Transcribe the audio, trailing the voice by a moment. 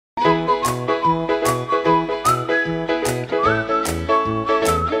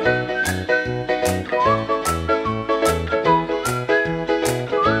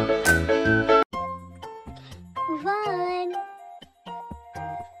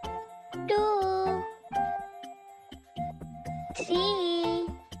2, 3,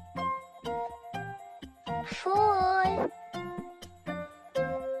 4,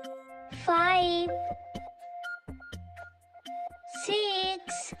 5,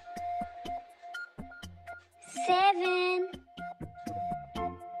 6, 7,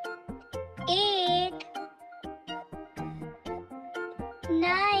 8,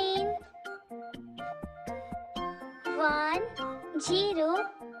 9, 1, 0,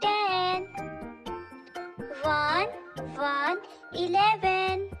 10, 1, 1,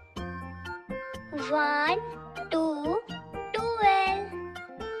 11, 1, 2, 12,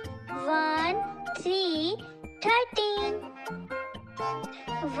 1, 3, 13,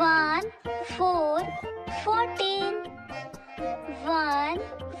 1, 4, 14, 1,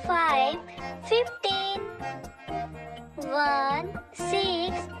 5, 15, 1,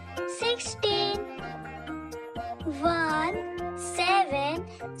 6, 16, 1, 7,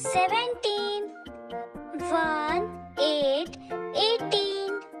 17, 1, 8,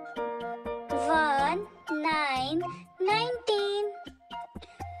 18, 1, 9, 19,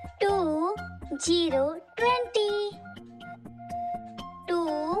 2, 0, 20,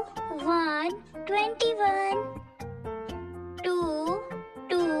 2, 1, 21, 2,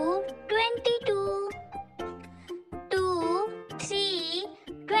 2, 22, 2, 3,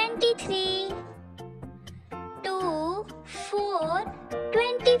 23, 2, 4,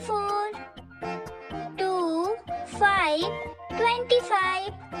 24, 2, 5,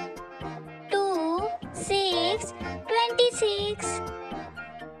 25, 2, 6, 26,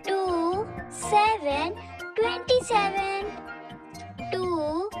 2, 7, 27,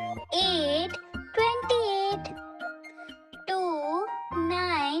 2, 8, 28, 2,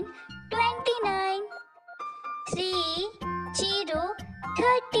 9, 29, 3, 0,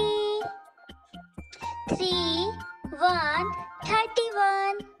 30, 3, 1,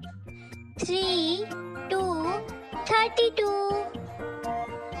 31, 3, 2, 32,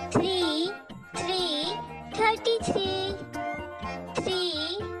 3, 3, 33,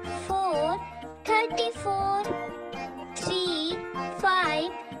 3, 4, 34, 3,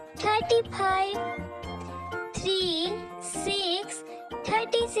 5, 35, 3, 6,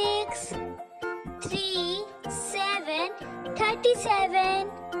 36, 3, 7, 37,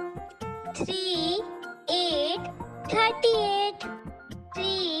 3, 8, 38,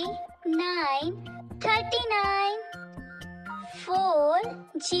 3, 9, 39, 4,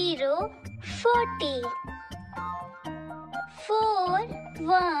 0, 40, 4,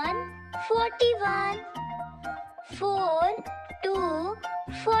 1, 41, 4, 2,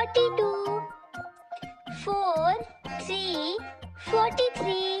 42, 4, 3,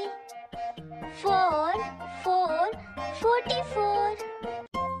 43, 4, 4, 44,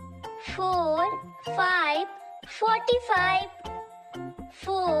 4, 5, 45,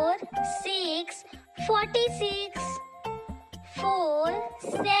 4, 6, 46, 4,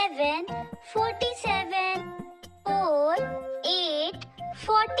 7, 47, 4, 8,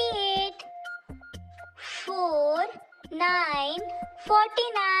 48, 4, 9,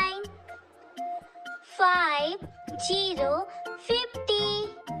 49, 5, 0, 50,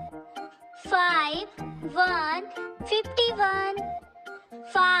 5, 1, 51,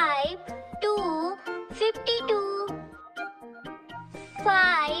 5, 2, 52,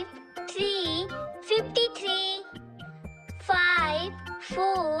 5, 3, 53, 5,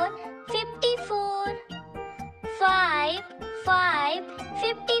 4, 54, 5, 5,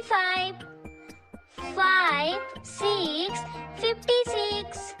 55, 5, 6,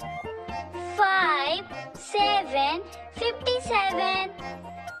 56, 5, 7, 57,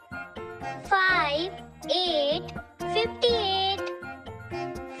 5, 8, 58,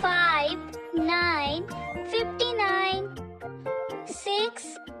 5, 9, 59,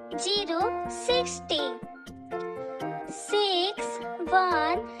 6, 0, 60, 6,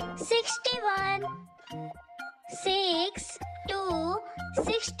 1, 61, 6, 2,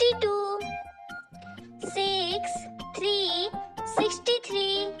 62, 6, 3,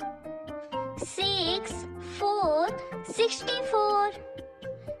 63, 6, 4, 64,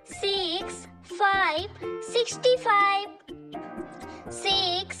 6, 5, 65,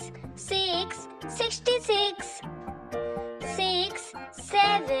 6, 6, 66, 6,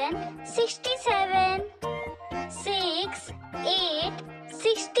 7, 67, 6, 8,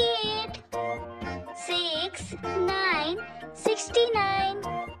 68, 6, 9, 69,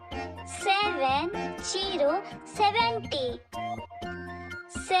 7, 0, 70,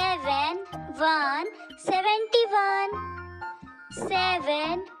 7, 1, 71,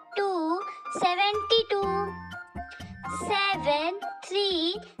 7, 2, 72, 7,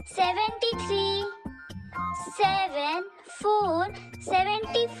 3, 73, 7, 4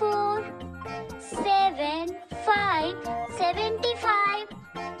 74, 7 5 75,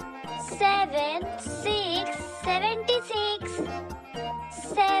 7 6 76,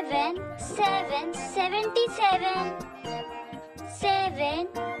 7 7 77, 7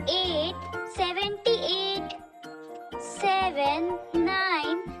 8 78, 7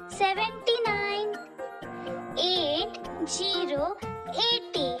 9 79, 8 0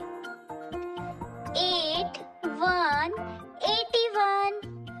 80, 8 1 81,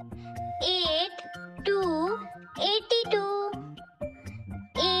 8 2 82,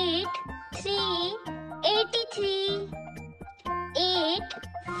 8 3 83, 8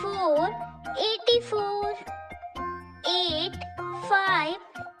 4 84, 8 5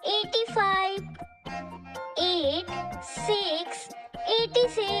 85, 8 6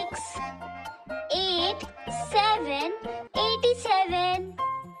 86, 8 7 87,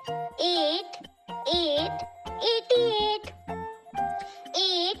 8 8 88,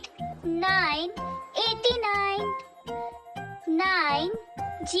 8 9 89, 9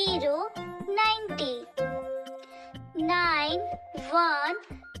 0 90, 9 1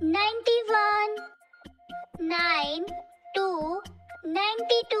 91, 9 2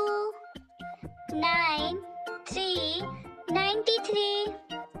 92, 9 3 93,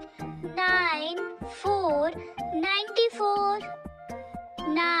 9 4 94,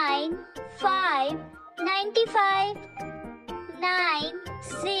 9 5 95, 9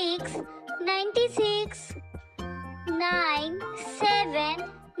 6 96, 9 7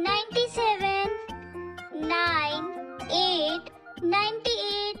 97, 9 8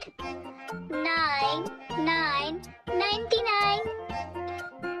 98, 9 9 99,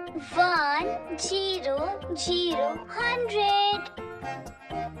 1 0 0 100.